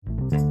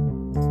Hi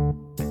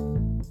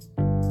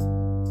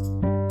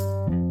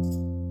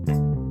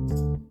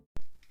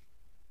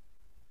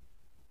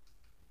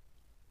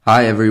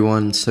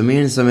everyone,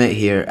 Samir and Samit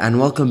here, and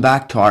welcome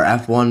back to our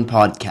F1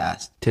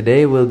 podcast.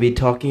 Today we'll be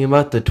talking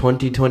about the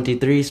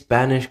 2023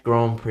 Spanish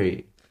Grand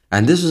Prix.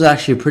 And this was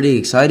actually a pretty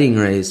exciting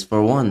race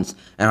for once,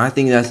 and I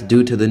think that's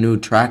due to the new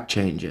track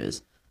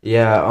changes.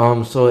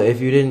 Yeah, so if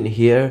you didn't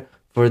hear,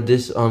 for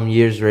this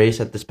year's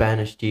race at the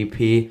Spanish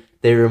GP,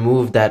 they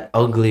removed that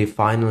ugly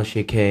final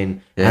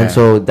chicane. Yeah. And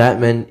so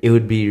that meant it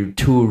would be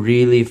two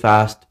really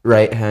fast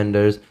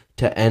right-handers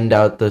to end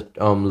out the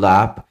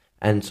lap.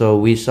 And so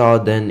we saw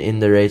then in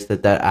the race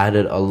that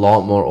added a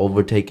lot more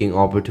overtaking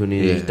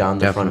opportunities down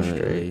the front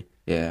straight.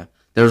 Yeah.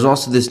 There was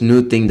also this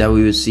new thing that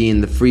we would see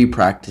in the free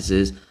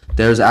practices.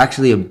 There's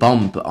actually a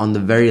bump on the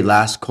very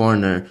last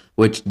corner,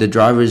 which the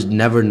drivers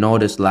never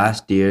noticed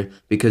last year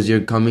because you're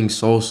coming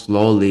so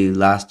slowly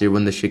last year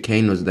when the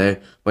chicane was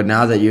there. But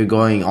now that you're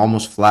going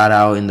almost flat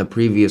out in the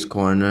previous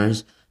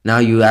corners, now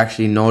you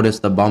actually notice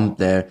the bump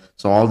there.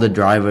 So all the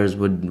drivers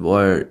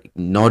were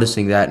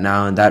noticing that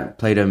now, and that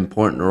played an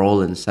important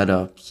role in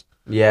setups.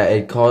 Yeah,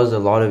 it caused a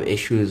lot of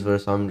issues for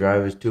some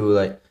drivers too.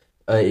 Like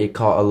it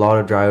caught a lot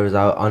of drivers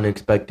out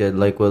unexpected,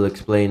 like we'll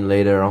explain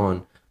later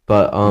on.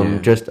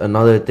 But just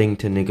another thing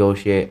to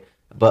negotiate.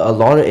 But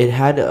it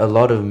had a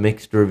lot of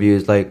mixed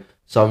reviews. Like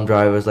some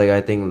drivers, like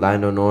I think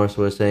Lando Norris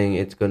was saying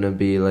it's gonna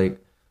be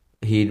like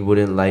he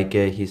wouldn't like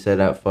it. He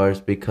said at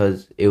first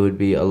because it would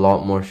be a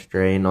lot more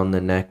strain on the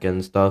neck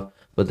and stuff.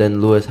 But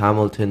then Lewis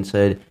Hamilton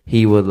said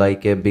he would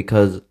like it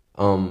because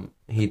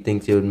he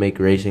thinks it would make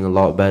racing a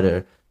lot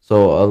better.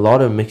 So a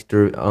lot of mixed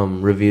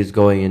reviews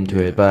going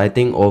into it. But I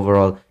think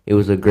overall it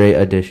was a great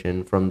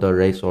addition from the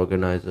race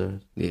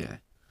organizers. Yeah.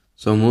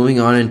 So moving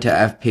on into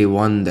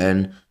FP1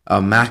 then,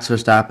 Max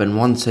Verstappen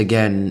once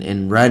again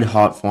in red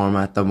hot form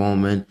at the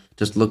moment,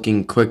 just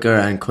looking quicker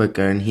and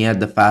quicker, and he had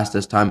the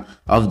fastest time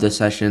of the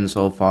session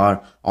so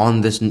far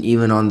on this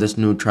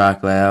new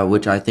track layout,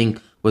 which I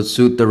think would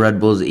suit the Red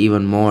Bulls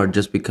even more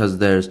just because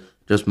there's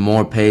just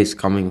more pace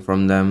coming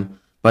from them.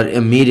 But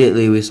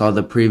immediately we saw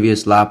the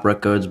previous lap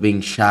records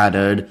being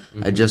shattered,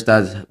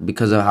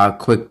 because of how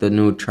quick the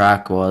new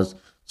track was.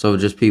 So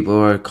just people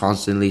were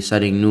constantly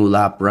setting new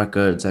lap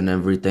records and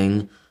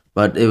everything.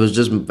 But it was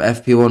just,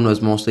 FP1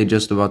 was mostly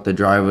just about the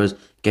drivers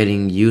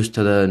getting used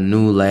to the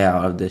new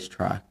layout of this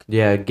track.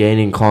 Yeah,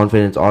 gaining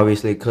confidence,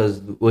 obviously, because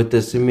with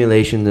the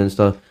simulations and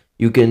stuff,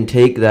 you can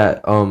take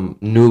that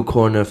new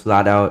corner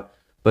flat out,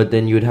 but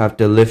then you'd have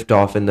to lift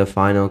off in the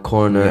final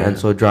corner. And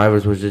so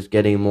drivers were just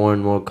getting more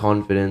and more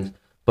confidence.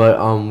 But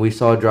we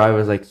saw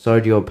drivers like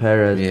Sergio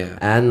Perez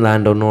and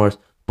Lando Norris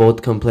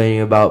both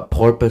complaining about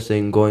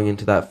porpoising going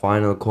into that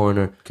final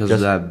corner because of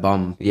that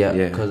bump. Yeah,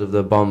 because of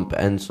the bump.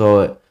 And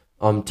so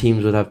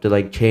teams would have to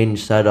like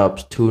change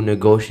setups to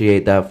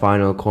negotiate that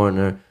final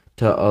corner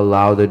to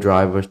allow the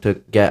drivers to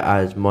get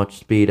as much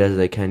speed as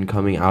they can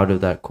coming out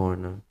of that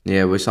corner.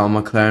 Yeah, we saw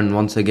McLaren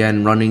once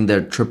again running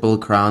their Triple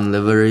Crown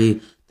livery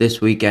this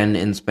weekend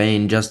in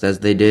Spain, just as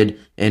they did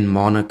in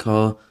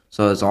Monaco.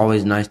 So it's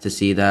always nice to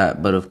see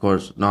that, but of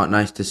course not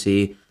nice to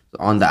see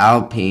on the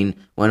Alpine,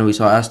 when we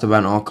saw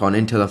Esteban Ocon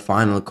into the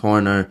final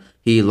corner,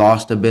 he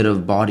lost a bit of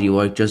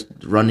bodywork just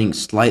running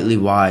slightly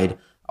wide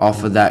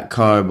off of that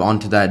curb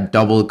onto that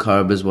double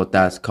curb is what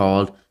that's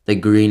called, the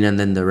green and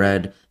then the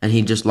red, and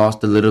he just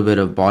lost a little bit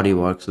of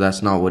bodywork, so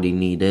that's not what he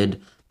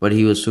needed, but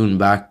he was soon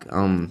back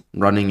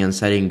running and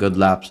setting good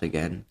laps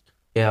again.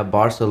 Yeah,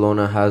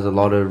 Barcelona has a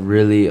lot of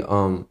really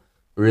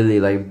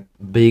like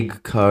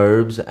big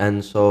curbs,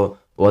 and so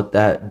what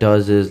that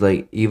does is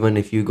like even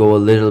if you go a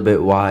little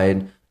bit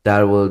wide,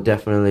 that will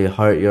definitely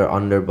hurt your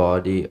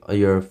underbody,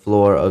 your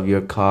floor of your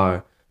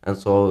car. And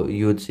so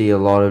you would see a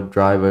lot of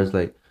drivers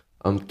like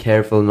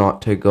careful not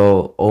to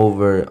go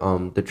over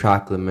the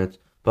track limits.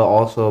 But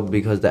also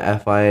because the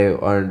FIA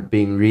are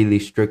being really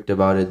strict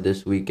about it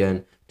this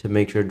weekend to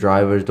make sure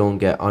drivers don't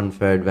get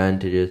unfair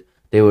advantages.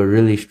 They were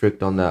really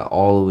strict on that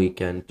all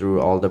weekend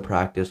through all the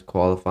practice,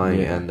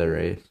 qualifying, and the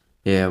race.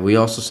 Yeah, we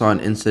also saw an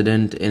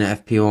incident in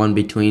FP1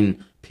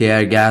 between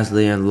Pierre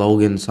Gasly and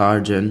Logan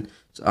Sargent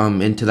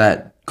into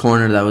that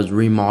corner that was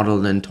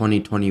remodeled in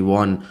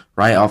 2021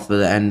 right off of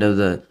the end of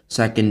the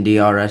second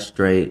DRS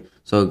straight.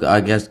 So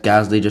I guess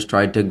Gasly just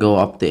tried to go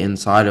up the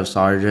inside of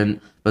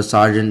Sargent, but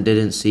Sargent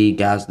didn't see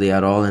Gasly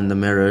at all in the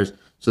mirrors.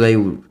 So they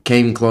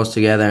came close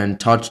together and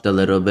touched a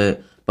little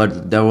bit,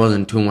 but there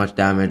wasn't too much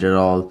damage at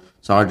all.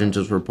 Sargent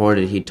just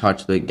reported he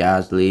touched with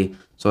Gasly,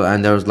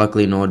 and there was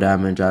luckily no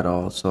damage at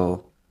all.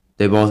 So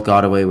they both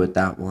got away with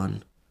that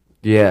one.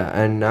 Yeah,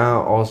 and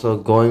now also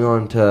going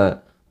on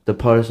to the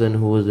person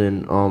who was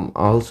in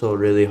also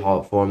really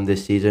hot form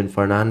this season,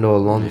 Fernando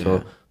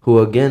Alonso, who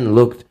again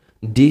looked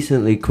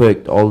decently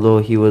quick, although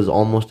he was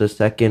almost a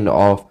second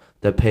off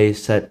the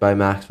pace set by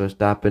Max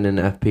Verstappen in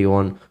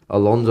FP1.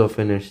 Alonso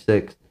finished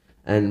 6th,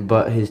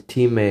 but his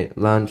teammate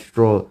Lance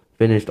Stroll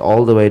finished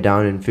all the way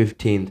down in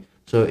 15th.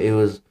 So it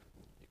was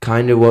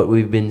kind of what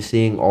we've been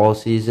seeing all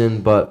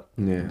season, but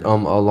Yeah.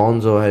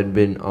 Alonso had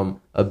been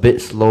a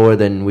bit slower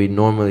than we'd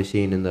normally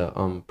seen in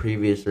the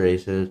previous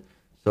races.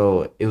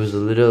 So it was a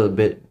little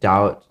bit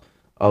doubt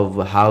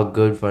of how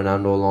good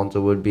Fernando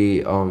Alonso would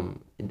be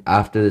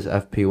after this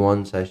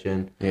FP1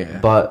 session. Yeah.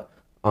 But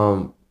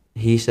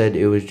he said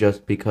it was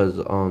just because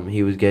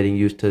he was getting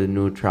used to the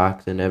new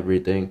tracks and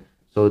everything.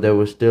 So there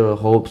was still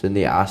hopes in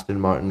the Aston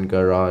Martin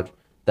garage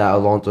that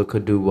Alonso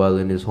could do well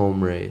in his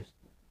home race.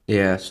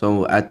 Yeah,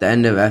 so at the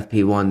end of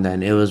FP1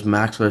 then, it was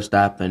Max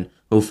Verstappen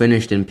who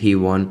finished in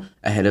P1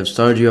 ahead of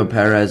Sergio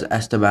Perez,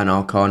 Esteban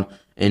Ocon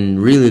in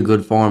really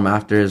good form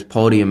after his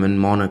podium in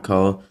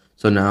Monaco.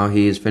 So now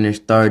he is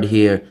finished third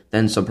here.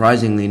 Then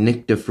surprisingly,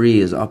 Nick de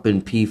Vries is up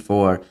in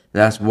P4.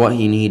 That's what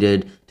he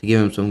needed to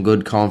give him some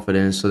good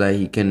confidence so that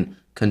he can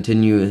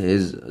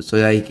so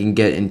that he can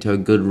get into a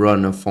good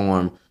run of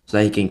form, so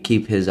that he can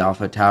keep his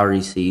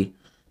AlphaTauri seat.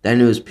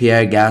 Then it was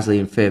Pierre Gasly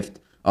in 5th,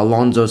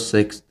 Alonso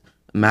 6th,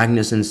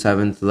 Magnussen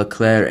 7th,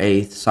 Leclerc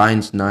 8th,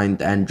 Sainz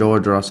 9th, and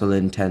George Russell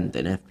in 10th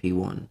in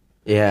FP1.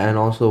 Yeah, and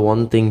also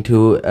one thing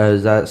too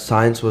is that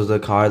Sainz was the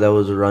car that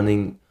was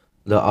running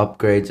the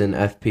upgrades in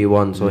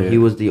FP1, so he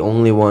was the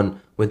only one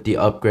with the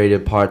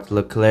upgraded parts.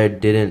 Leclerc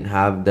didn't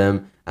have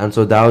them, and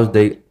so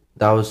that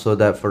was so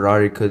that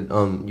Ferrari could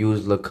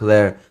use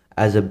Leclerc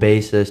as a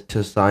basis to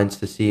Sainz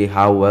to see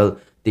how well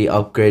the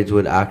upgrades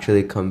would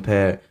actually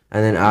compare.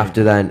 And then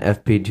after that in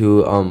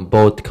FP2,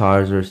 both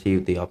cars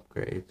received the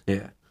upgrades.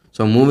 Yeah.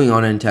 So moving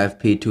on into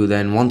FP2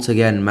 then, once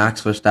again,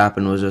 Max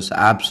Verstappen was just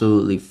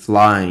absolutely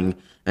flying,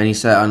 and he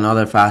set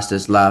another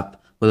fastest lap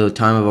with a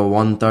time of a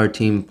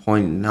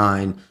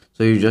 1:13.9.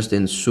 So you're just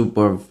in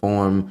super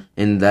form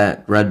in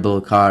that Red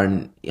Bull car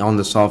and on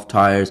the soft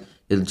tires.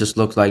 It just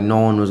looks like no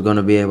one was going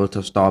to be able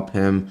to stop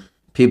him.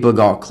 People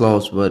got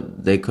close,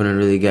 but they couldn't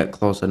really get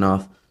close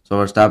enough. So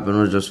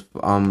Verstappen was just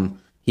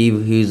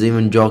he's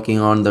even joking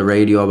on the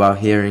radio about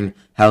hearing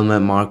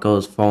Helmut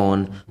Marko's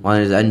phone while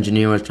his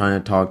engineer was trying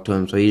to talk to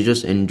him. So he's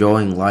just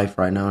enjoying life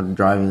right now,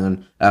 driving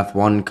an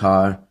F1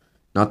 car.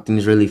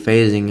 Nothing's really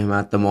phasing him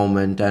at the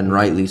moment, and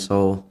rightly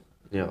so.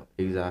 Yeah,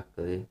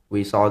 exactly.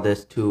 We saw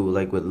this too,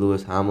 like with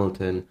Lewis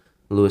Hamilton.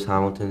 Lewis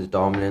Hamilton's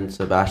dominance,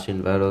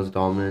 Sebastian Vettel's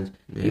dominance,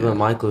 even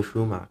Michael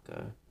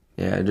Schumacher.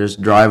 Yeah,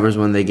 just drivers,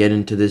 when they get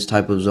into this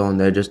type of zone,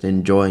 they're just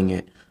enjoying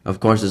it. Of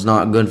course, it's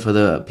not good for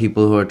the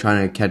people who are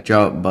trying to catch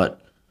up,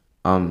 but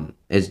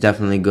it's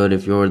definitely good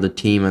if you're the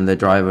team and the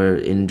driver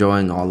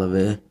enjoying all of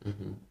it.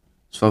 Mm-hmm.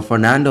 So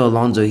Fernando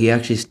Alonso, he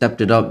actually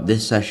stepped it up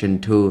this session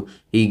too.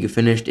 He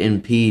finished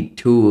in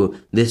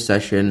P2 this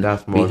session.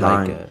 That's more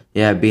behind, like it.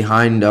 Yeah,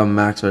 behind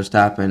Max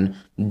Verstappen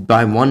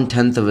by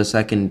 1/10 of a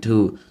second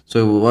too.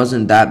 So it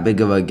wasn't that big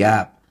of a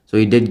gap. So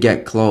he did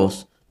get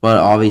close, but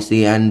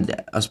obviously, and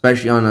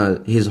especially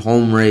on his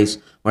home race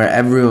where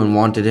everyone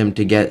wanted him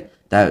to get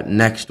that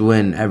next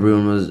win.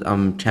 Everyone was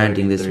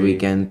chanting 33. This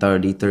weekend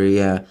 33.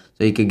 Yeah,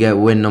 so he could get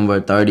win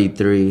number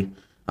 33.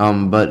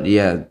 But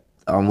yeah.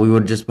 We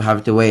would just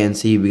have to wait and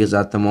see, because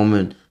at the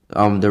moment,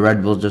 the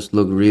Red Bulls just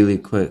look really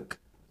quick.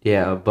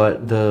 Yeah,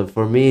 but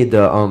for me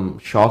the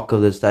shock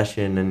of the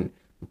session, and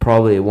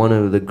probably one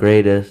of the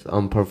greatest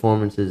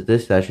performances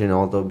this session,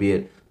 although be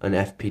it an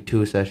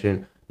FP2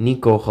 session,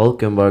 Nico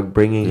Hülkenberg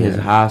bringing his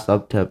Haas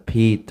up to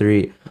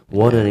P3.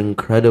 What an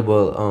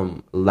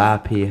incredible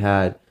lap he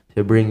had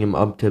to bring him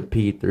up to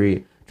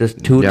P3.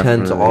 Just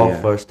 0.2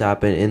 off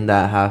Verstappen in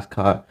that Haas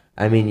car.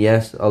 I mean,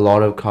 yes, a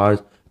lot of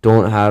cars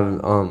don't have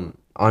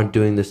aren't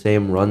doing the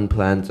same run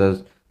plans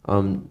as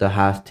the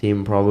Haas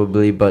team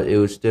probably, but it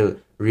was still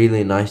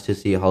really nice to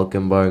see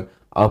Hülkenberg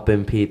up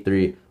in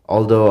P3.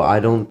 Although I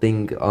don't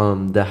think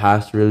the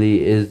Haas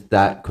really is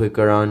that quick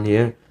around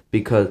here,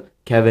 because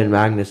Kevin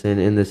Magnussen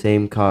in the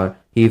same car,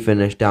 he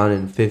finished down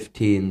in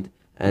 15th.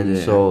 And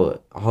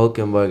so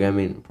Hülkenberg, I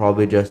mean,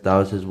 probably just that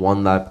was his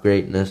one lap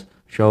greatness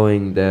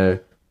showing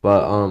there.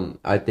 But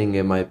I think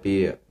it might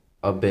be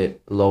a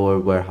bit lower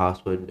where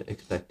Haas would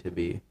expect to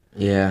be.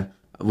 Yeah.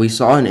 We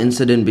saw an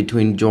incident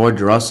between George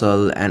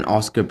Russell and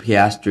Oscar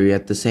Piastri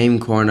at the same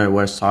corner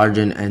where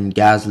Sargent and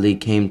Gasly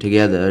came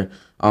together.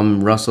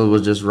 Russell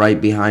was just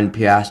right behind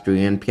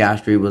Piastri, and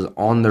Piastri was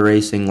on the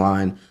racing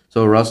line.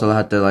 So Russell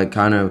had to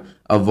kind of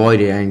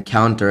avoid it and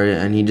counter it,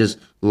 and he just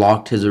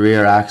locked his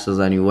rear axles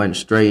and he went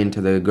straight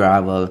into the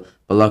gravel.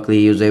 But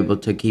luckily he was able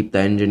to keep the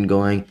engine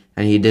going,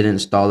 and he didn't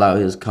stall out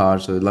his car,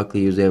 so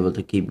luckily he was able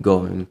to keep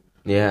going.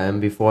 Yeah, and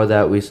before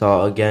that we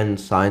saw again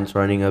Sainz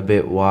running a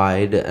bit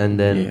wide, and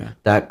then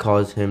that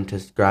caused him to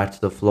scratch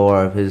the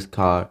floor of his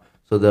car.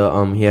 So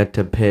he had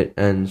to pit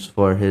and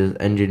for his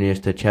engineers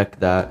to check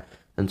that.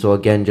 And so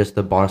again, just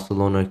the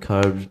Barcelona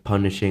curbs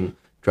punishing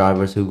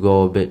drivers who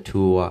go a bit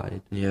too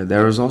wide. Yeah,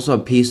 there was also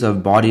a piece of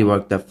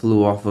bodywork that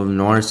flew off of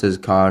Norris's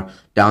car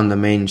down the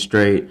main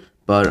straight,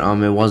 but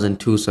it wasn't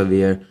too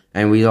severe.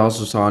 And we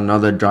also saw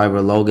another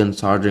driver, Logan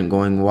Sargent,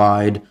 going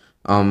wide.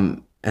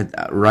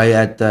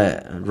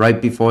 Right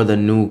before the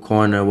new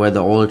corner where the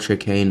old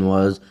chicane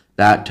was,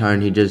 that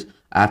turn, he just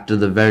after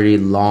the very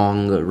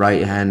long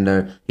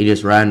right-hander. He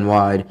just ran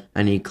wide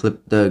and he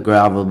clipped the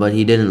gravel, but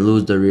he didn't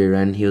lose the rear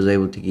end. He was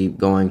able to keep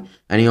going.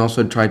 And he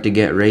also tried to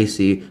get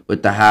racy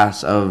with the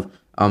Haas of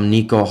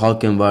Nico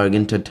Hulkenberg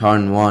into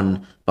turn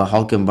 1, but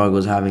Hulkenberg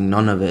was having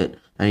none of it,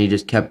 and he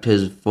just kept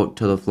his foot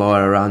to the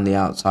floor around the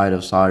outside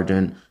of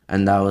Sargent,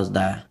 and that was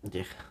that.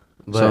 Yeah.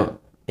 But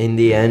in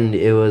the end,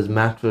 it was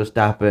Max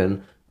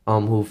Verstappen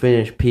who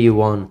finished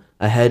P1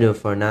 ahead of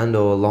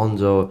Fernando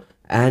Alonso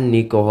and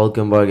Nico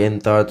Hulkenberg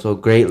in third, so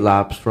great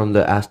laps from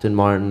the Aston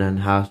Martin and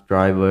Haas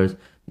drivers.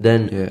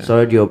 Then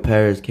Sergio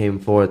Perez came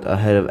fourth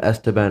ahead of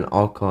Esteban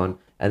Ocon,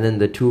 and then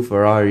the two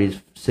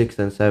Ferraris, 6th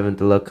and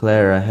 7th,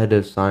 Leclerc ahead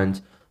of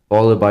Sainz,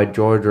 followed by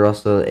George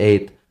Russell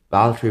 8th,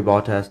 Valtteri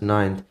Bottas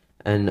 9th,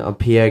 and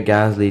Pierre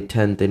Gasly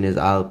 10th in his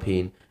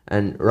Alpine.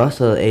 And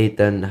Russell 8th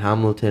and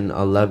Hamilton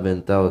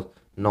 11th. That was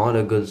not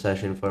a good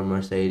session for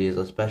Mercedes,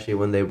 especially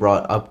when they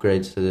brought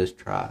upgrades to this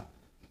track.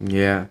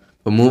 Yeah.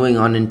 But moving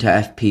on into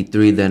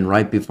FP3 then,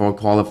 right before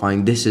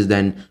qualifying, this is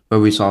then where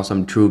we saw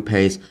some true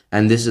pace,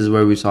 and this is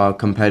where we saw a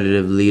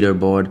competitive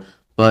leaderboard.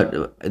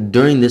 But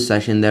during this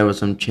session, there were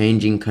some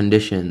changing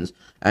conditions,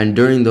 and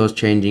during those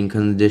changing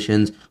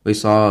conditions, we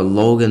saw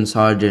Logan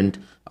Sargent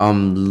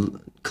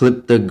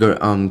clip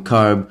the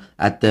curb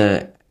at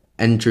the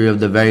entry of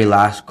the very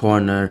last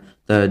corner,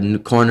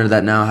 the corner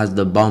that now has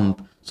the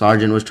bump.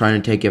 Sargent was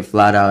trying to take it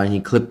flat out, and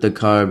he clipped the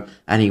curb,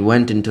 and he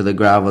went into the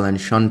gravel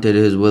and shunted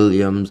his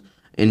Williams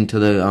into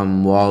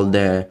the wall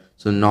there.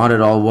 So not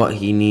at all what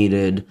he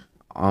needed.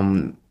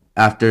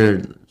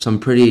 After some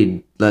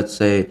pretty, let's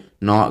say,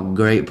 not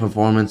great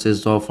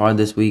performances so far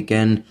this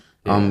weekend,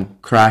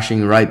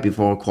 crashing right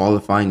before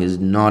qualifying is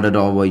not at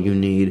all what you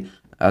need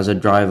as a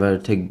driver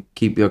to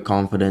keep your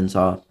confidence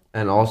up.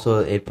 And also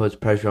it puts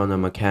pressure on the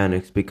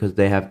mechanics because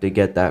they have to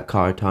get that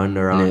car turned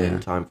around in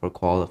time for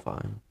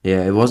qualifying.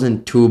 Yeah, it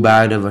wasn't too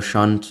bad of a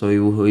shunt, so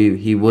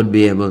he would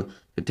be able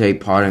to take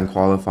part in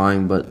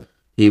qualifying, but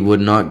he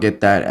would not get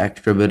that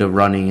extra bit of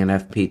running in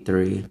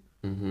FP3.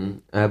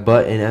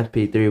 But in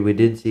FP3, we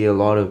did see a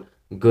lot of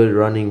good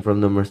running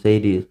from the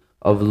Mercedes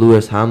of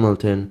Lewis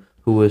Hamilton,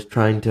 who was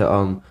trying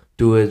to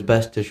do his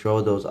best to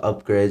show those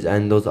upgrades,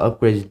 and those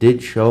upgrades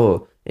did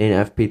show in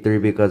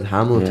FP3 because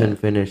Hamilton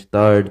finished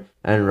third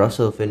and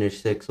Russell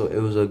finished sixth. So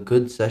it was a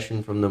good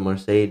session from the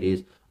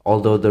Mercedes,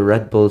 although the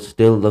Red Bulls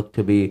still looked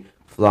to be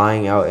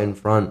flying out in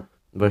front,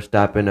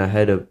 Verstappen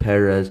ahead of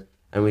Perez,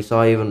 and we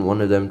saw even one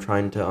of them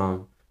trying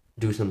to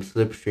do some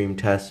slipstream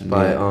tests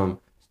by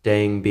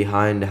staying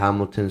behind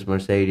Hamilton's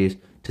Mercedes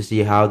to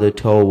see how the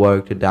toe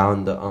worked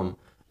down the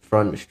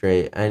front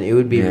straight. And it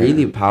would be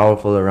really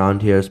powerful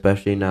around here,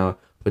 especially now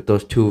with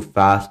those two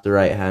fast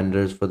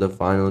right-handers for the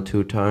final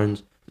two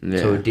turns.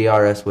 So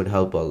DRS would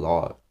help a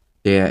lot.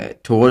 Yeah,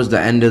 towards the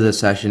end of the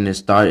session,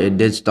 it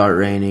did start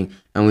raining,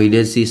 and we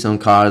did see some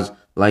cars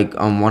like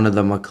one of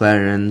the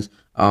McLarens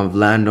of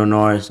Lando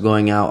Norris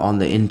going out on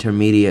the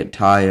intermediate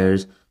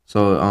tires.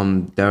 So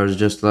there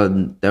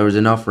was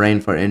enough rain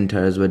for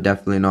inters, but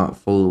definitely not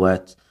full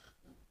wets.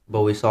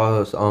 But we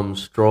saw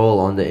Stroll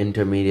on the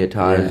intermediate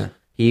tires. Yeah.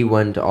 He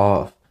went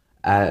off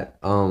at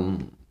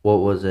what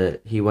was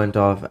it? He went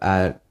off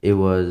at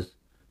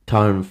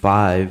turn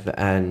 5,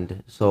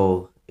 and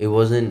so it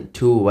wasn't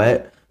too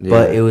wet,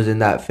 but it was in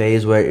that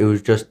phase where it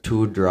was just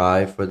too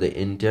dry for the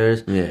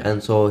inters,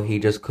 and so he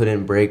just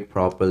couldn't brake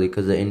properly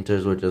because the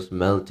inters were just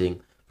melting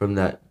from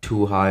that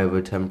too high of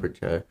a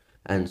temperature.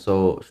 And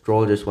so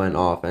Stroll just went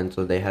off, and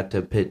so they had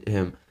to pit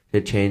him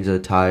to change the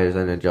tires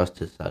and adjust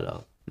his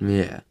setup.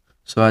 Yeah.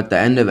 So at the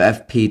end of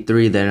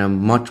FP3, then a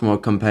much more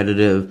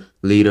competitive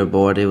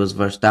leaderboard. It was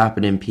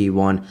Verstappen in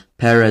P1,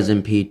 Perez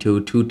in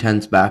P2,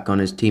 2/10 back on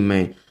his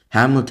teammate.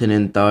 Hamilton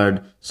in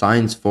third,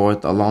 Sainz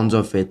fourth,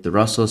 Alonso fifth,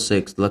 Russell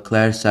sixth,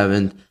 Leclerc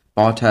seventh,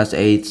 Bottas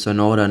eighth,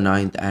 Tsunoda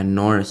ninth, and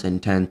Norris in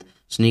 10th,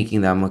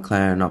 sneaking that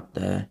McLaren up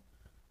there.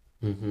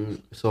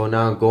 So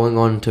now going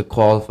on to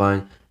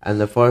qualifying. And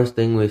the first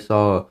thing we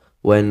saw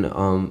when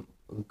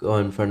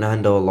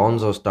Fernando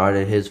Alonso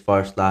started his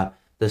first lap,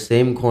 the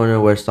same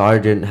corner where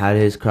Sargent had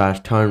his crash,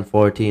 turn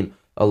 14,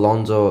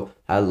 Alonso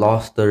had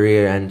lost the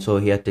rear, and so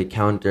he had to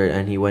counter it,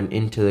 and he went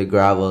into the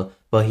gravel,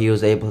 but he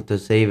was able to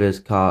save his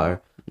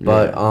car.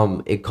 But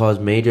it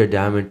caused major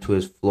damage to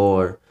his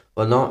floor.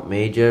 Well, not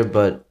major,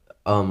 but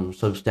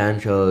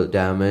substantial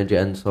damage,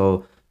 and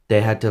so they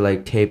had to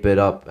tape it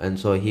up, and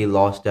so he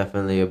lost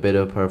definitely a bit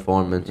of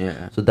performance.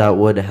 So that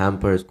would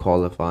hamper his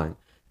qualifying.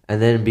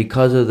 And then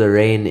because of the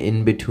rain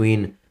in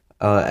between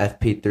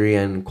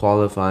FP3 and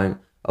qualifying,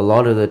 a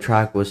lot of the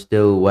track was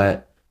still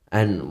wet,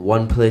 and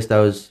one place that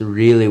was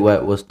really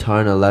wet was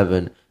turn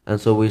 11.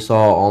 And so we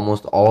saw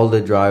almost all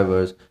the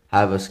drivers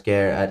have a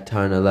scare at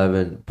turn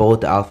 11, both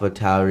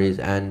AlphaTauris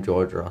and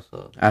George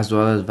Russell. As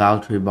well as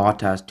Valtteri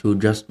Bottas too.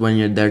 Just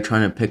when they're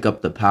trying to pick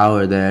up the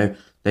power there,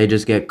 they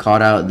just get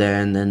caught out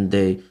there, and then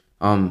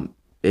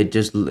it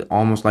just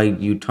almost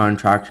like you turn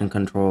traction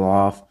control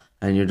off,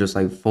 and you're just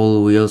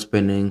full wheel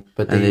spinning,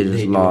 but they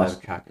just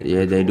lost.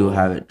 They do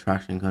have it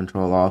traction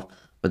control off,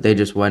 but they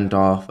just went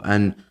off,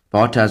 and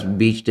Bottas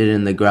beached it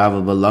in the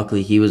gravel, but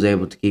luckily he was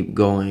able to keep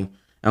going.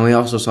 And we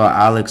also saw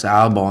Alex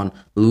Albon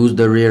lose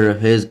the rear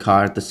of his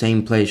car at the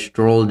same place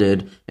Stroll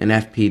did in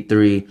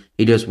FP3.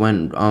 He just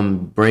went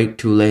brake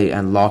too late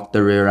and locked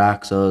the rear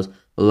axles.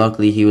 But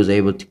luckily, he was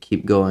able to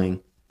keep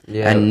going.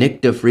 Yeah. And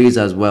Nick DeVries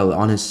as well.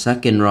 On his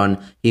second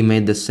run, he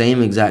made the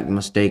same exact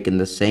mistake in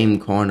the same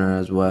corner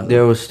as well.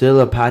 There was still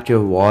a patch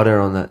of water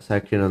on that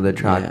section of the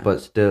track,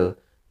 but still,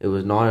 it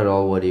was not at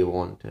all what he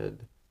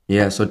wanted.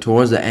 Yeah, so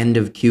towards the end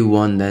of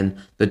Q1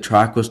 then, the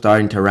track was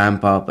starting to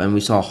ramp up and we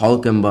saw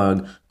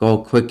Hülkenberg go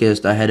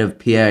quickest ahead of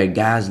Pierre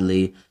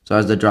Gasly. So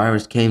as the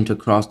drivers came to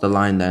cross the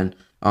line then,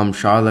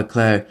 Charles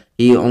Leclerc,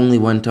 he only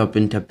went up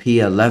into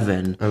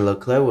P11. And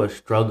Leclerc was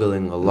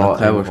struggling a lot.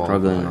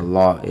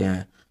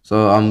 Yeah.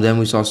 So then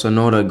we saw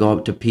Tsunoda go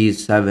up to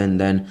P7,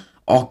 then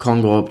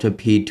Ocon go up to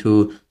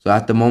P2. So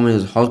at the moment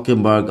it was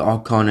Hülkenberg,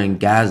 Ocon and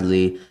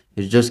Gasly.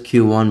 It's just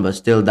Q1, but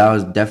still that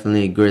was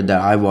definitely a grid that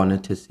I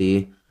wanted to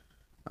see.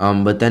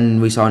 But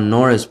then we saw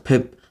Norris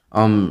pip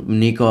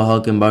Nico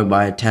Hülkenberg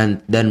by a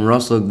tenth. Then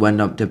Russell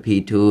went up to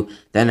P2.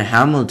 Then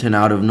Hamilton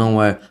out of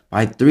nowhere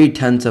by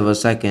 0.3 of a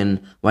second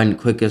went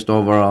quickest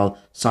overall.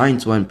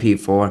 Sainz went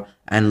P4.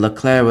 And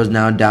Leclerc was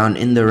now down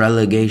in the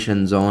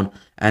relegation zone.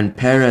 And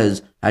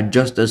Perez had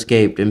just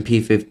escaped in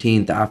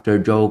P15 after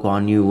Zhou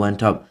Guanyu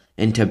went up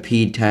into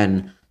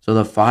P10. So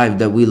the 5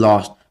 that we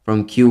lost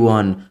from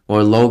Q1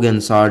 were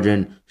Logan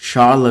Sargent,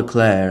 Charles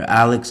Leclerc,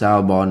 Alex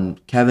Albon,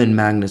 Kevin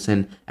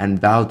Magnussen, and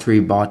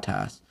Valtteri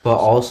Bottas. But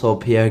also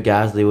Pierre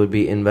Gasly would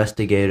be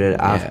investigated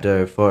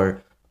after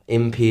for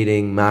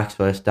impeding Max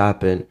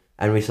Verstappen.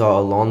 And we saw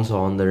Alonso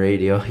on the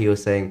radio. He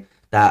was saying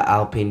that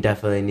Alpine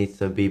definitely needs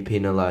to be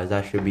penalized.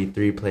 That should be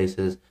 3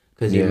 places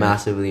because he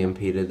massively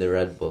impeded the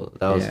Red Bull.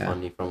 That was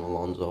funny from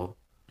Alonso.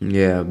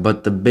 Yeah,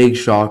 but the big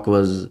shock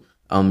was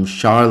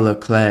Charles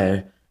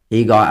Leclerc.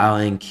 He got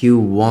out in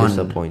Q1.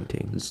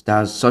 Disappointing.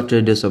 That was such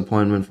a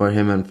disappointment for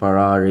him and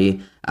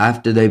Ferrari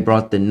after they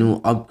brought the new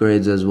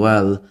upgrades as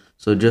well.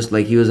 So just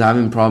like he was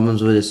having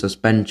problems with his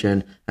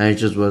suspension and it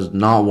just was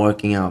not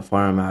working out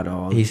for him at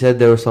all. He said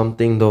there was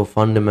something though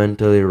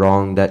fundamentally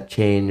wrong that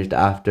changed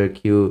after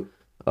FP3,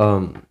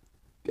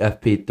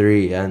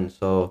 and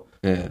so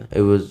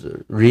it was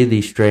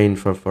really strange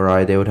for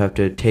Ferrari. They would have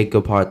to take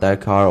apart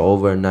that car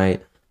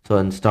overnight.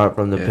 And start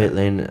from the pit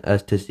lane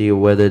as to see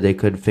whether they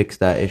could fix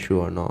that issue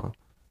or not.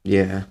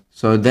 Yeah.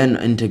 So then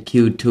into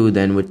Q2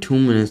 then with 2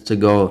 minutes to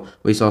go,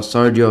 we saw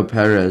Sergio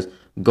Perez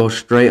go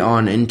straight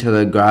on into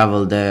the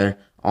gravel there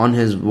on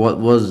his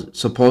what was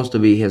supposed to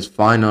be his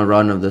final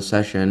run of the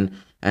session,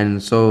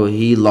 and so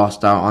he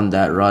lost out on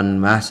that run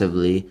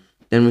massively.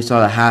 Then we saw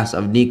the Haas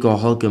of Nico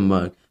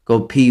Hülkenberg go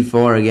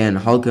P4 again.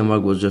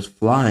 Hülkenberg was just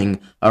flying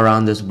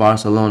around this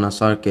Barcelona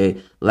circuit.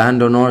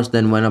 Lando Norris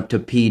then went up to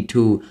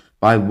P2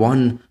 by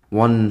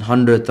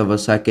 1/100th of a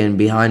second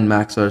behind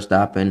Max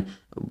Verstappen.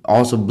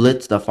 Also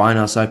blitzed the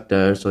final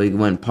sector, so he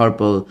went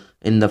purple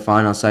in the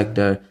final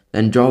sector.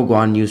 Then Zhou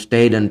Guanyu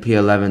stayed in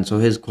P11, so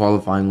his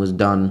qualifying was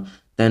done.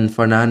 Then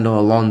Fernando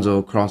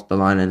Alonso crossed the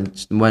line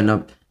and went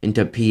up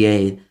into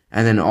P8.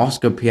 And then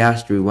Oscar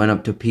Piastri went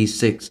up to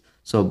P6.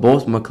 So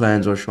both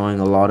McLarens were showing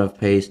a lot of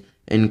pace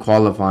in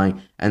qualifying.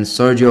 And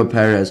Sergio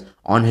Perez,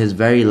 on his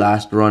very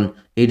last run,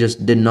 he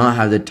just did not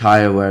have the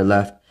tire wear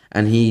left.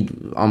 And he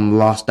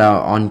lost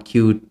out on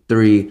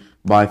Q3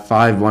 by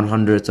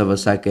 5/100ths of a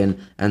second,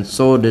 and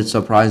so did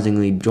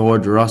surprisingly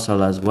George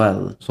Russell as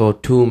well. So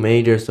 2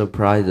 major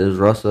surprises,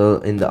 Russell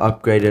in the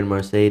upgraded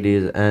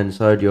Mercedes and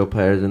Sergio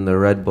Perez in the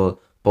Red Bull,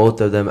 both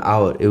of them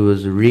out. It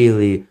was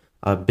really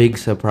a big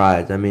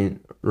surprise. I mean,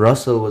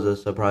 Russell was a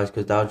surprise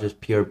because that was just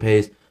pure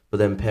pace, but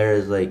then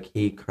Perez,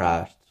 he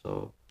crashed.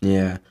 So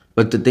yeah,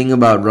 but the thing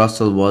about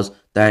Russell was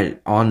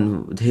that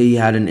he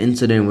had an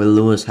incident with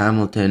Lewis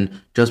Hamilton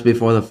just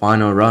before the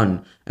final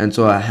run, and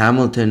so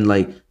Hamilton,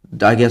 I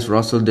guess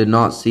Russell did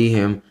not see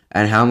him,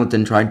 and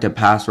Hamilton tried to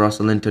pass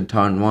Russell into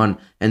turn 1,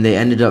 and they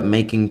ended up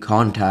making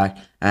contact,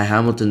 and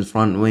Hamilton's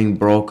front wing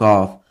broke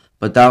off.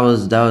 But that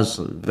was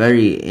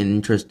very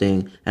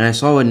interesting, and I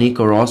saw what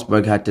Nico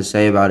Rosberg had to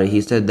say about it. He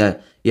said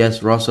that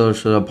yes, Russell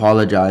should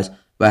apologize,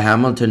 but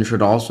Hamilton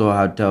should also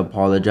have to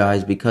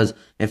apologize, because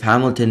if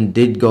Hamilton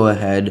did go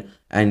ahead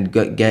and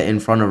get in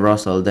front of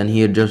Russell, then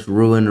he had just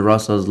ruined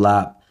Russell's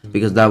lap,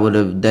 because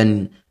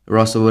then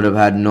Russell would have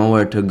had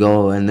nowhere to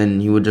go, and then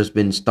he would just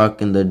been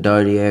stuck in the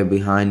dirty air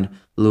behind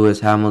Lewis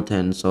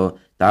Hamilton. So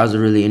that was a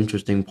really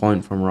interesting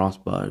point from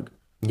Rosberg.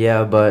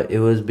 Yeah, but it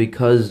was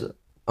because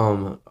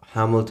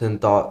Hamilton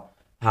thought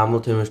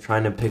Hamilton was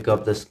trying to pick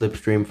up the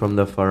slipstream from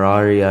the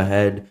Ferrari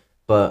ahead,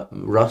 but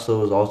Russell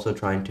was also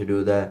trying to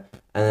do that.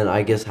 And then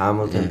I guess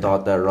Hamilton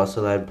thought that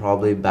Russell had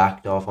probably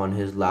backed off on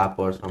his lap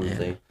or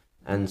something.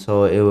 And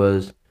so it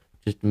was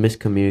just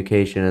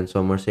miscommunication, and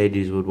so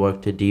Mercedes would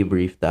work to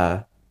debrief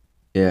that.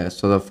 Yeah,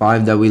 so the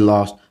 5 that we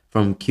lost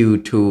from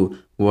Q2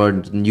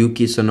 were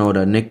Yuki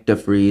Tsunoda, Nick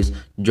DeVries,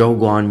 Zhou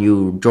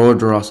Guanyu,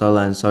 George Russell,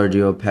 and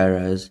Sergio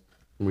Perez.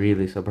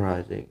 Really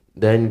surprising.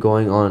 Then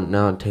going on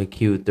now to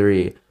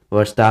Q3,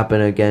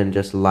 Verstappen again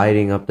just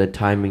lighting up the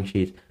timing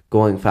sheets,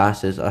 going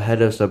fastest,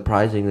 ahead of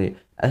surprisingly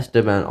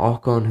Esteban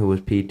Ocon, who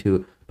was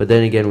P2, But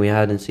then again, we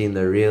hadn't seen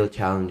the real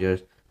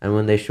challengers. And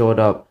when they showed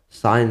up,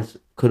 Sainz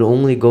could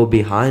only go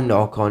behind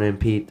Ocon in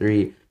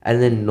P3.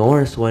 And then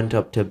Norris went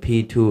up to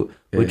P2,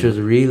 which was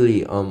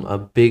really a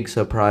big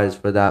surprise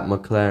for that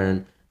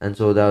McLaren. And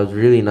so that was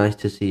really nice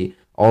to see.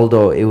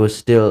 Although it was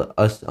still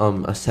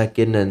a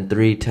second and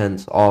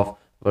 3/10 off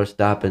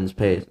Verstappen's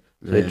pace.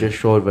 So it just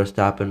showed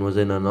Verstappen was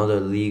in another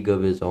league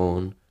of his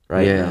own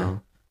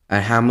now.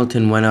 And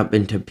Hamilton went up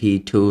into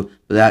P2,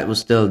 but that was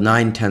still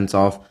 9/10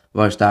 off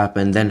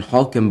Verstappen. Then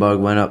Hulkenberg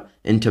went up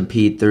into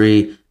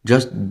P3,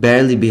 just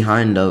barely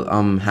behind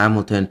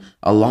Hamilton.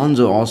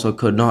 Alonso also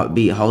could not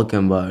beat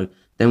Hulkenberg.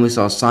 Then we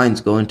saw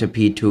Sainz go into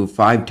P2,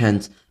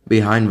 5/10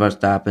 behind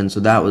Verstappen, so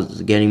that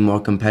was getting more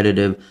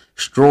competitive.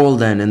 Stroll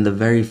then, in the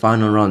very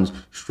final runs,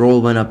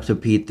 Stroll went up to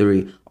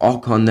P3.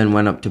 Ocon then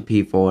went up to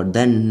P4.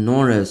 Then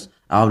Norris,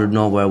 out of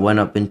nowhere, went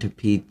up into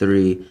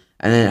P3.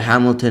 And then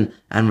Hamilton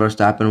and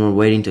Verstappen were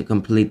waiting to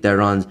complete their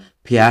runs.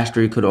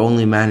 Piastri could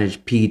only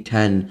manage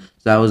P10,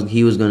 so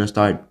he was going to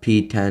start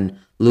P10.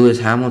 Lewis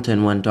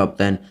Hamilton went up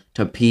then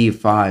to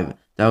P5.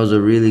 That was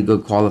a really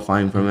good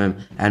qualifying from him.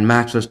 And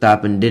Max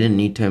Verstappen didn't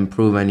need to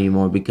improve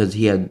anymore because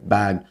he had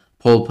bagged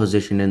pole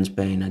position in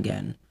Spain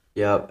again.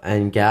 Yep,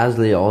 and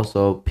Gasly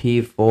also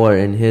P4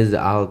 in his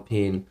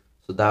Alpine.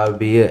 So that would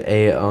be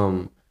a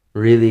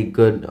really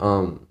good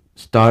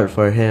start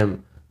for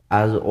him,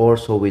 as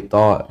also we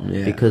thought,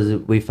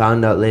 because we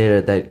found out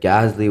later that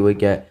Gasly would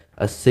get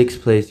a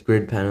 6th place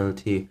grid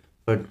penalty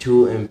for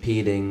 2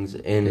 impedings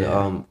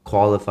in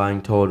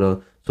qualifying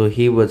total. So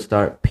he would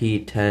start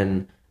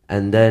P10,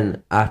 and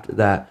then after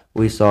that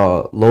we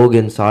saw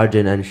Logan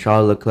Sargent and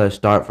Charles Leclerc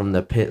start from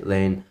the pit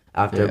lane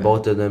after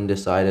both of them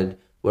decided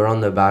we're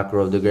on the back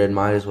row of the grid,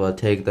 might as well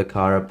take the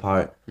car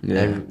apart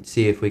and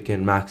see if we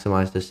can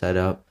maximize the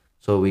setup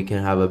so we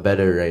can have a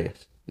better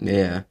race.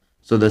 Yeah.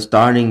 So the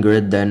starting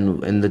grid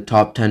then in the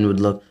top 10 would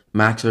look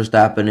Max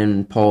Verstappen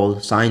in pole,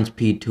 Sainz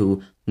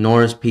P2,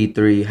 Norris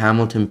P3,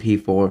 Hamilton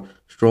P4,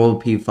 Stroll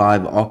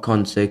P5,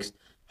 Ocon 6th,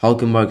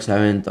 Hulkenberg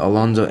 7th,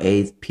 Alonso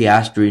 8th,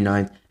 Piastri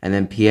 9th, and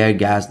then Pierre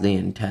Gasly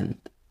in 10th.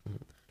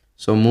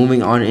 So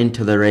moving on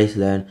into the race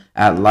then,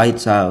 at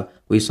lights out,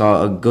 we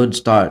saw a good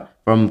start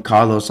from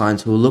Carlos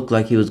Sainz, who looked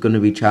like he was going to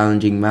be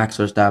challenging Max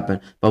Verstappen,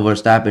 but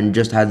Verstappen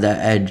just had that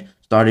edge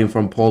starting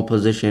from pole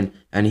position,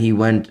 and he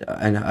went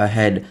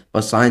ahead.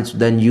 But Sainz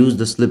then used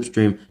the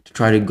slipstream to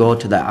try to go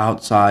to the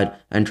outside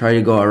and try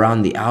to go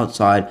around the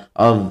outside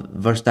of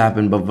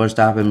Verstappen, but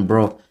Verstappen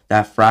broke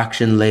that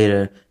fraction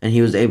later, and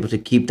he was able to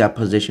keep that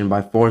position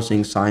by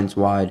forcing Sainz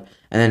wide.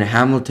 And then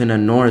Hamilton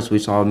and Norris, we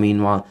saw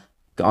meanwhile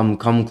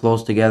come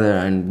close together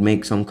and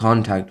make some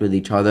contact with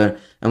each other,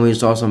 and we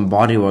saw some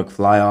bodywork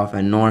fly off,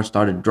 and Norris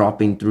started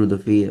dropping through the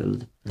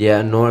field.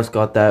 Yeah, Norris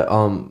got that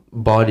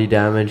body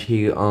damage,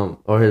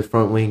 or his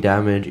front wing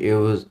damage. It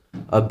was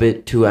a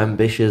bit too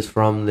ambitious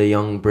from the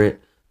young Brit,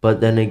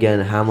 but then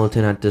again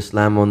Hamilton had to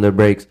slam on the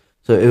brakes,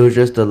 so it was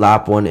just a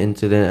lap 1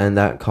 incident, and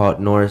that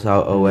caught Norris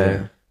out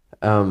aware.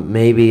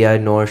 Maybe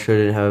Norris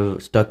shouldn't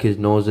have stuck his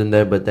nose in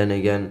there, but then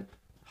again,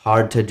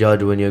 hard to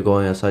judge when you're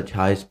going at such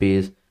high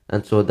speeds.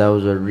 And so that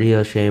was a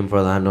real shame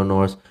for Lando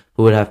Norris,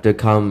 who would have to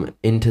come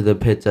into the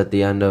pits at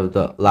the end of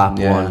the lap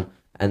 1,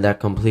 and that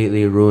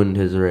completely ruined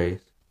his race.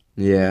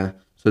 Yeah.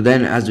 So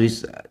then, as we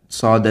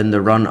saw, then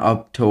the run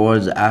up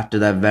towards after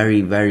that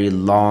very, very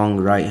long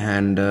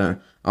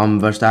right-hander,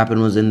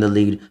 Verstappen was in the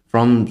lead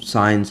from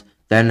Sainz.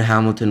 Then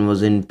Hamilton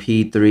was in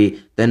P3.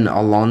 Then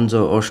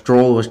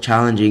Stroll was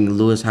challenging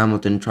Lewis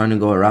Hamilton, trying to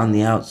go around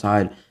the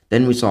outside.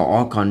 Then we saw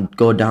Ocon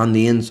go down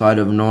the inside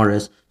of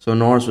Norris. So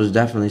Norris was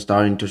definitely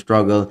starting to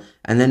struggle.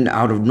 And then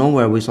out of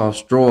nowhere, we saw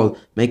Stroll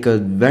make a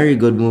very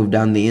good move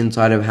down the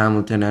inside of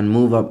Hamilton and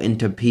move up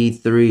into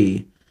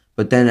P3.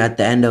 But then at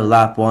the end of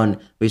lap 1,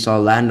 we saw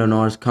Lando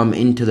Norris come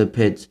into the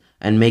pits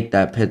and make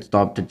that pit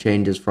stop to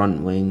change his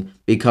front wing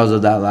because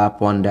of that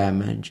lap 1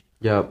 damage.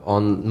 Yep,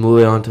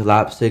 moving on to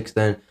lap 6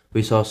 then,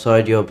 we saw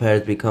Sergio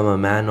Perez become a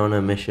man on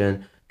a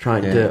mission,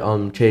 trying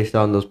to chase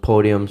down those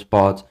podium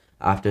spots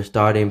after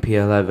starting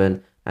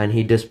P11, and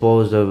he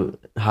disposed of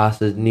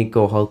Haas's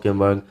Nico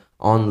Hulkenberg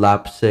on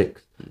lap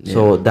 6.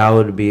 So that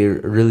would be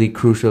really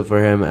crucial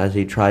for him as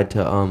he tried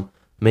to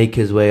make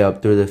his way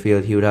up through the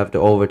field. He would have to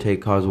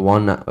overtake cars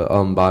one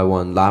by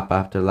one, lap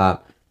after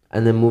lap.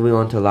 And then moving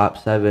on to lap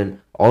 7,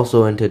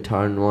 also into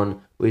turn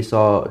 1, we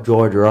saw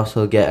George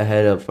Russell get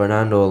ahead of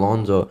Fernando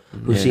Alonso,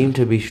 who seemed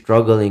to be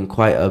struggling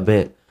quite a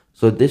bit.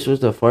 So this was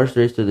the first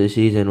race of the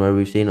season where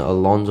we've seen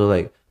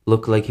Alonso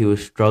look like he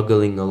was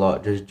struggling a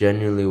lot, just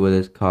genuinely with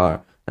his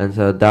car. And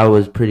so that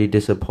was pretty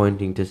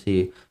disappointing to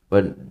see,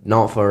 but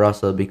not for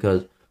Russell,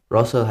 because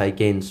Russell had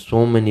gained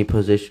so many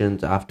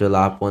positions after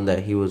lap 1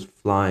 that he was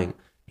flying.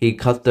 He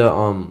cut the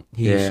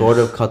sort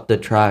of cut the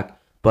track,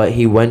 but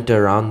he went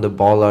around the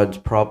bollards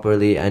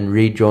properly and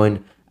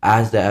rejoined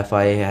as the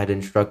FIA had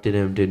instructed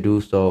him to do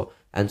so.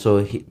 And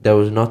so there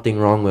was nothing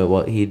wrong with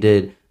what he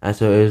did. And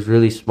so it was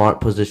really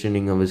smart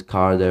positioning of his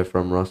car there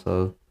from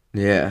Russell.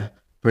 Yeah,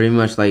 pretty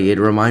much it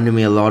reminded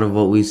me a lot of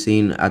what we've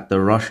seen at the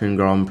Russian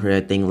Grand Prix,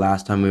 I think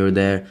last time we were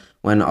there,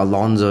 when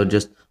Alonso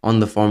just on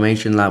the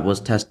formation lap was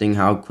testing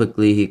how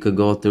quickly he could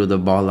go through the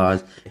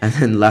bollards. And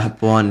then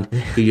lap 1,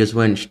 he just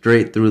went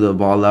straight through the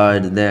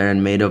bollard there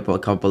and made up a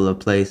couple of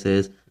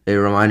places. It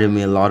reminded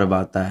me a lot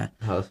about that.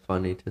 That was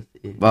funny to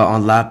see. But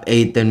on lap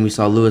 8, then we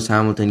saw Lewis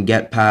Hamilton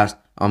get past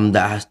the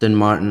Aston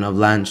Martin of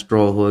Lance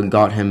Stroll, who had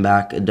got him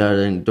back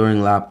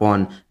during lap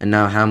 1, and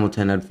now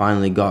Hamilton had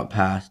finally got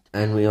past.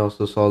 And we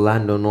also saw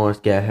Lando Norris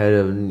get ahead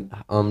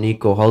of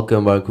Nico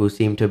Hülkenberg, who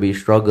seemed to be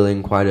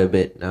struggling quite a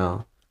bit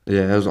now.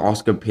 Yeah, it was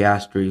Oscar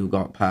Piastri who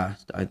got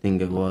past, I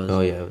think it was.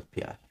 Oh yeah, it was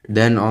Piastri.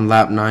 Then on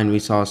lap 9, we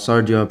saw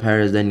Sergio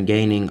Perez then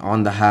gaining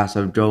on the Haas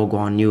of Zhou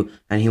Guanyu,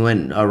 and he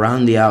went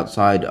around the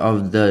outside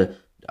of the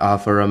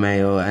Alfa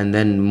Romeo and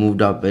then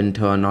moved up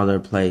into another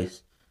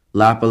place.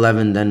 Lap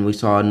 11, then we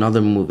saw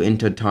another move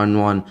into turn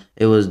 1.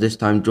 It was this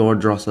time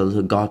George Russell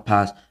who got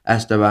past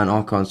Esteban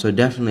Ocon, so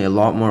definitely a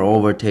lot more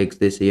overtakes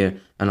this year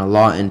and a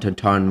lot into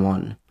turn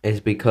 1. It's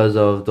because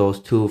of those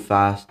two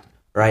fast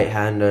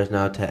right-handers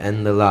now to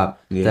end the lap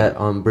that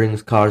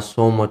brings cars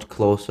so much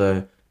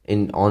closer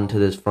onto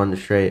this front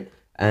straight.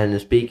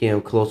 And speaking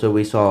of closer,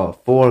 we saw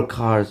 4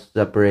 cars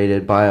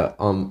separated by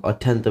a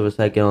tenth of a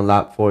second on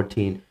lap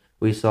 14.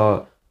 We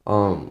saw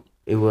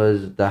it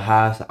was the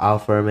Haas,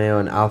 Alfa Romeo,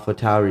 and Alfa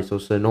Tauri, so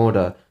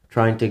Tsunoda,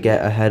 trying to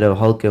get ahead of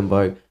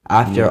Hülkenberg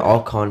after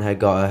Ocon had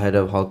got ahead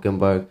of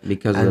Hülkenberg.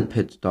 Because of the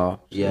pit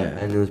stops. Yeah,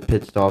 and it was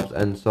pit stops.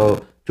 And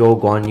so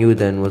Zhou Guanyu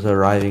then was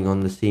arriving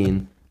on the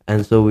scene.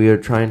 And so we were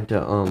trying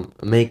to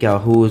make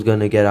out who was going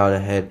to get out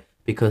ahead,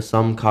 because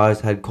some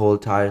cars had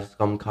cold tires,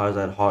 some cars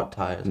had hot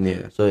tires.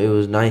 Yeah. So it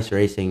was nice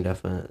racing,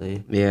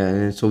 definitely. Yeah,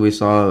 and so we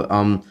saw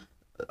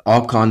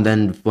Ocon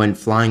then went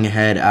flying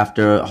ahead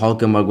after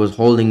Hülkenberg was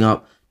holding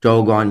up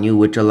Zhou Guanyu,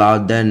 which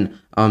allowed then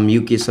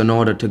Yuki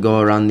Tsunoda to go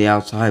around the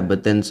outside,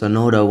 but then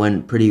Tsunoda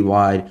went pretty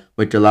wide,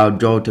 which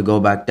allowed Zhou to go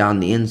back down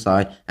the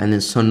inside, and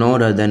then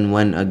Tsunoda then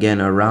went again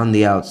around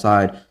the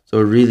outside. So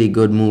a really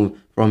good move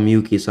from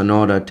Yuki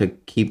Tsunoda to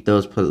keep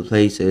those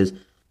places.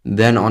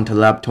 Then onto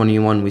lap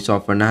 21, we saw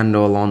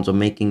Fernando Alonso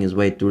making his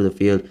way through the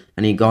field,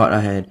 and he got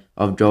ahead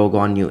of Zhou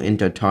Guanyu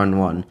into turn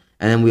 1.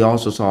 And then we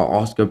also saw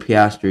Oscar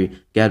Piastri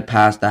get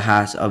past the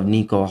Haas of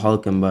Nico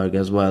Hülkenberg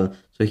as well,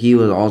 so he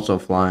was also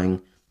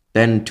flying.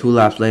 Then 2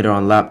 laps later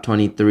on lap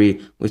 23,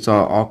 we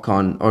saw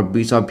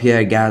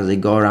Pierre Gasly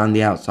go around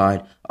the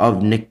outside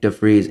of Nick de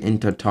Vries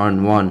into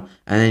turn 1,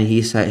 and then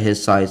he set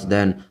his sights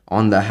then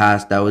on the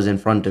Haas that was in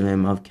front of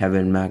him of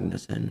Kevin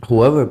Magnussen.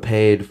 Whoever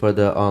paid for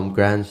the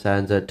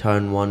grandstands at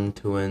turn 1,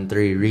 2, and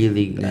 3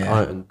 really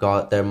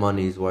got their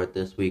money's worth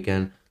this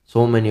weekend.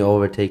 So many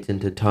overtakes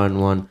into turn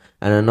 1,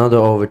 and another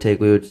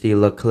overtake we would see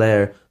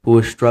Leclerc, who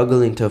was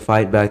struggling to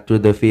fight back through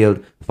the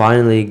field,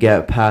 finally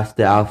get past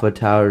the Alfa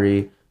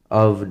Tauri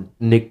of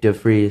Nick de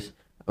Vries.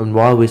 And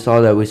while we saw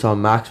that, we saw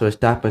Max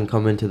Verstappen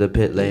come into the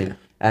pit lane. Yeah.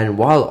 And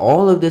while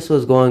all of this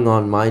was going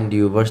on, mind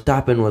you,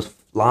 Verstappen was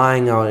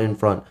flying out in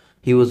front.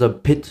 He was a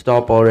pit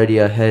stop already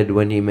ahead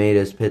when he made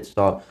his pit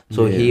stop.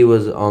 So he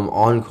was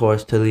on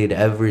course to lead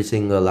every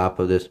single lap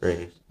of this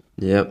race.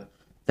 Yep.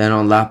 Then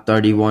on lap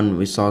 31,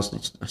 we saw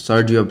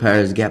Sergio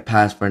Perez get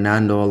past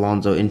Fernando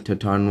Alonso into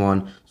turn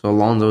 1. So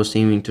Alonso was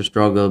seeming to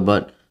struggle,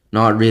 but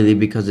not really,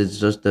 because it's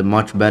just a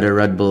much better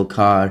Red Bull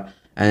car.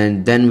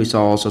 And then we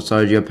saw also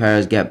Sergio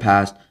Perez get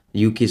past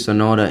Yuki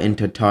Tsunoda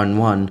into turn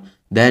 1.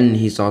 Then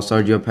he saw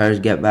Sergio Perez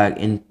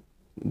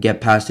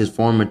get past his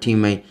former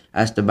teammate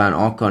Esteban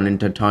Ocon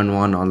into turn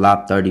 1 on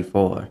lap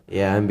 34.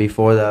 Yeah, and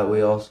before that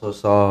we also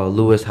saw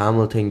Lewis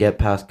Hamilton get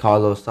past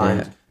Carlos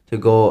Sainz to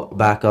go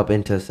back up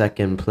into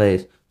second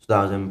place. So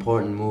that was an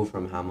important move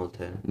from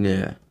Hamilton.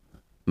 Yeah.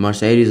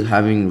 Mercedes is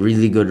having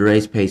really good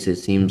race pace, it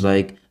seems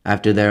like,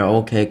 after their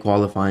okay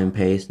qualifying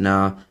pace.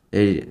 Now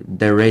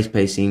their race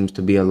pace seems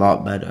to be a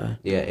lot better.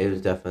 Yeah, it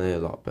was definitely a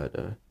lot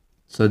better.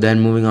 So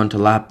then moving on to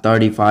lap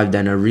 35,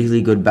 then a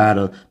really good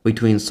battle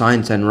between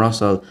Sainz and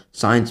Russell.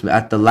 Sainz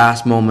at the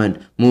last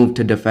moment moved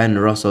to defend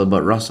Russell,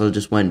 but Russell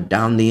just went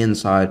down the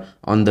inside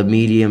on the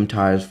medium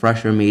tires,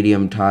 fresher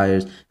medium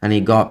tires, and he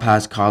got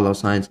past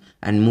Carlos Sainz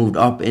and moved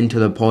up into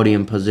the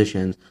podium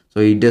positions. So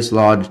he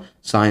dislodged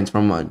Sainz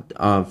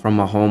from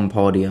a home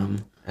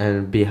podium.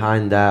 And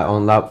behind that,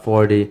 on lap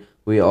 40,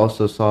 we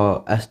also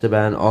saw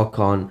Esteban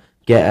Ocon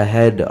get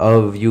ahead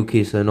of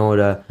Yuki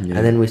Tsunoda, and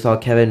then we saw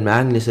Kevin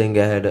Magnussen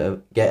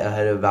get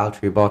ahead of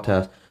Valtteri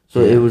Bottas. So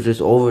it was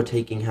just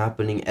overtaking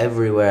happening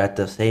everywhere at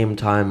the same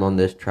time on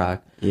this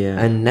track. Yeah.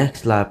 And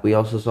next lap, we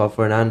also saw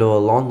Fernando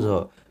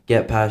Alonso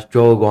get past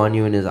Zhou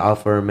Guanyu in his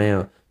Alfa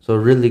Romeo. So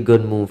really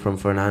good move from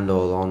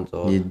Fernando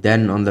Alonso. Yeah,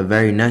 then on the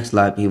very next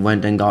lap, he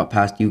went and got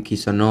past Yuki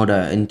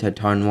Tsunoda into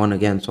turn 1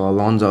 again. So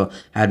Alonso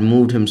had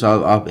moved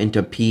himself up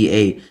into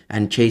P8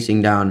 and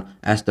chasing down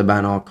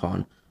Esteban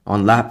Ocon.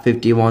 On lap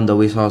 51, though,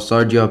 we saw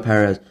Sergio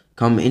Perez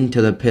come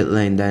into the pit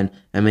lane then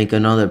and make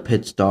another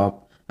pit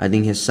stop. I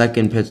think his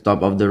second pit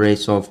stop of the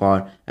race so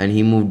far, and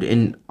he moved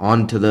in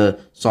onto the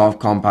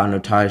soft compounder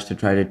tires to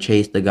try to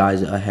chase the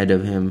guys ahead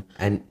of him.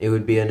 And it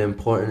would be an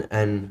important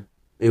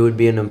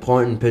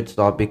pit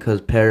stop, because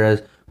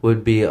Perez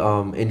would be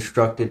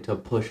instructed to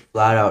push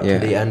flat out to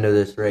the end of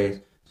this race.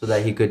 so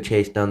that he could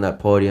chase down that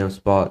podium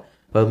spot.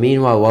 But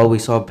meanwhile, while we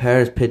saw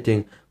Perez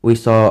pitting, we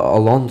saw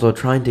Alonso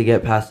trying to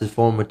get past his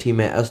former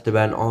teammate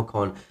Esteban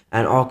Ocon,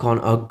 and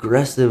Ocon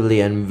aggressively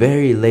and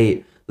very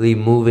lately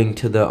moving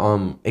to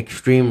the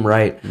extreme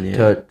right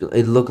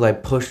it looked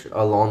like push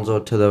Alonso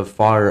to the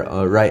far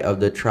right of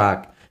the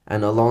track,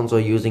 and Alonso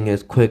using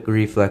his quick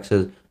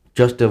reflexes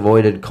just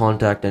avoided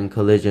contact and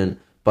collision.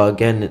 But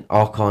again,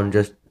 Ocon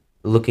just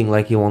looking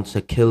like he wants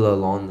to kill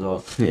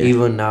Alonso,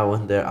 even now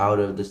when they're out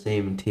of the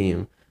same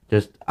team.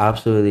 Just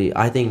absolutely,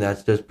 I think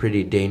that's just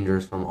pretty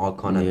dangerous from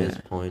Ocon at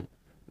this point.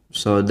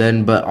 So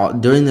then,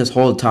 but during this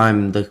whole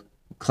time, the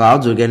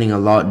clouds were getting a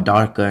lot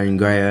darker and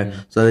grayer,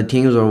 so the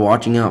teams were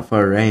watching out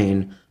for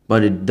rain,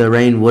 but the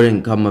rain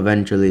wouldn't come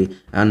eventually.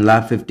 And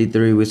lap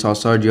 53, we saw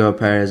Sergio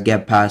Perez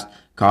get past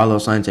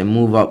Carlos Sainz and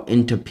move up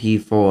into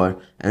P4,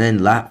 and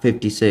then lap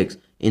 56,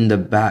 in the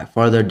back,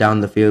 farther down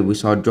the field, we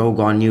saw Zhou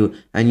Guanyu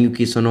and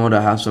Yuki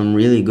Tsunoda have some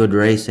really good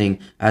racing,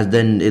 as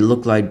then it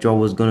looked like Zhou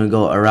was going to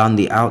go around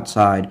the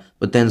outside,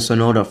 but then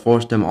Tsunoda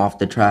forced him off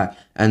the track,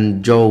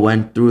 and Zhou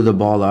went through the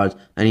bollards,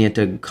 and he had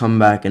to come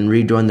back and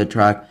rejoin the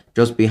track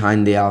just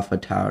behind the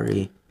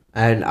AlphaTauri.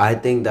 And I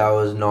think that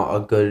was not a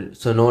good...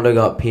 Tsunoda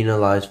got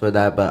penalized for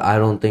that, but I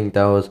don't think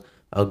that was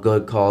a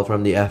good call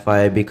from the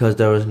FIA because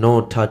there was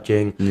no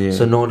touching.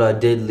 Tsunoda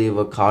did leave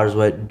a car's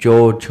wet.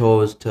 Zhou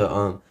chose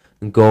to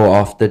go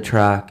off the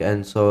track,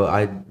 and so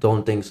I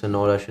don't think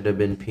Tsunoda should have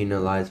been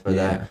penalized for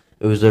that.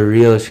 It was a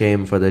real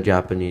shame for the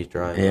Japanese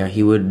driver. Yeah,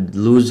 he would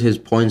lose his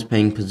points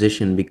paying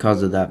position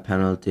because of that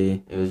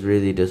penalty. It was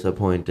really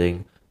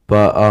disappointing.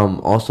 But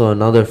also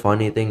another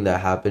funny thing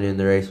that happened in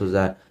the race was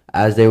that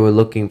as they were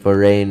looking for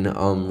rain,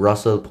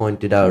 Russell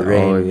pointed out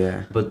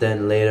rain. But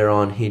then later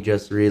on he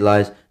just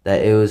realized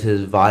that it was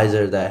his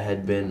visor that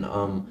had been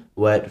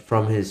wet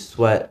from his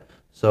sweat.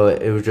 So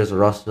it was just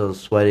Russell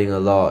sweating a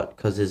lot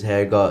because his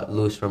hair got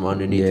loose from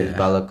underneath his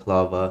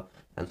balaclava.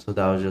 And so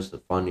that was just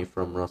funny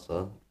from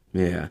Russell.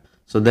 Yeah.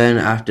 So then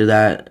after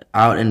that,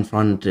 out in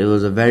front, it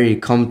was a very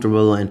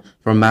comfortable win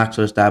for Max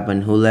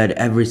Verstappen, who led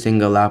every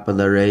single lap of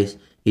the race.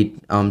 He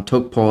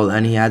took pole,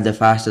 and he had the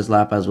fastest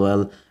lap as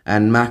well.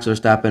 And Max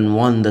Verstappen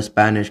won the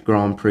Spanish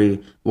Grand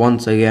Prix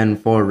once again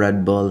for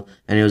Red Bull.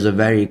 And it was a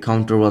very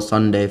comfortable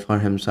Sunday for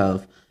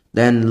himself.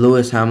 Then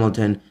Lewis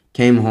Hamilton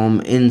came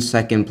home in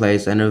second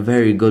place and a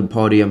very good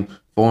podium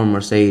for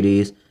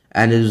Mercedes.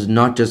 And it was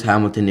not just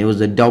Hamilton, it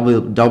was a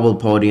double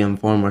podium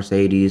for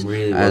Mercedes,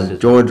 really, as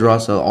George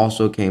Russell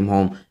also came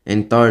home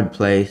in third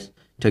place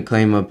to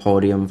claim a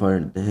podium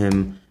for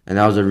him. And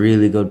that was a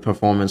really good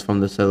performance from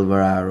the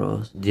Silver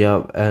Arrows.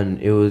 Yeah,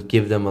 and it would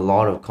give them a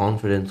lot of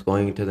confidence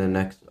going into the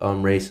next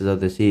races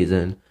of the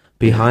season.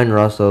 Behind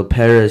Russell,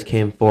 Perez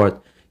came fourth,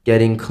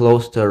 getting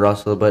close to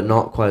Russell, but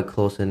not quite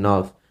close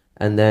enough.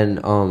 And then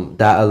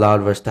that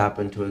allowed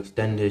Verstappen to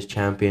extend his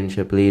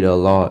championship lead a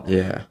lot.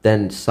 Yeah.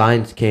 Then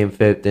Sainz came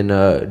fifth in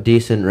a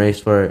decent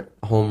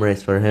home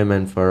race for him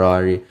and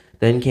Ferrari.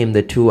 Then came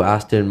the two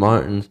Aston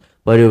Martins,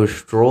 but it was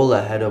Stroll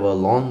ahead of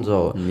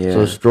Alonso. Yeah.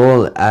 So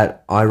Stroll,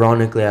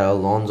 ironically at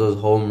Alonso's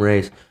home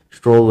race,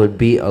 Stroll would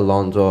beat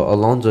Alonso.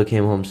 Alonso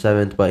came home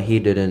seventh, but he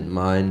didn't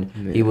mind.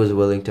 Yeah. He was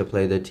willing to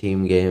play the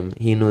team game.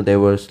 He knew they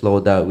were slow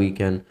that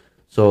weekend,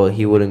 so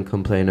he wouldn't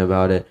complain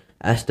about it.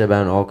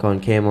 Esteban Ocon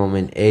came home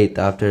in 8th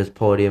after his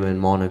podium in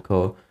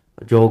Monaco.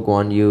 Zhou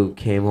Guanyu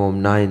came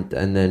home 9th,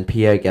 and then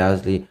Pierre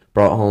Gasly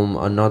brought home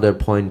another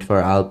point for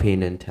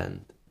Alpine in 10th.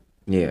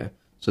 Yeah.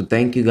 So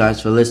thank you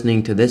guys for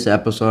listening to this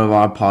episode of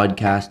our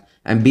podcast,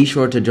 and be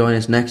sure to join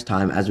us next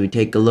time as we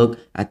take a look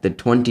at the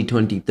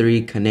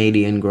 2023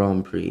 Canadian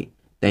Grand Prix.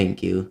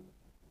 Thank you.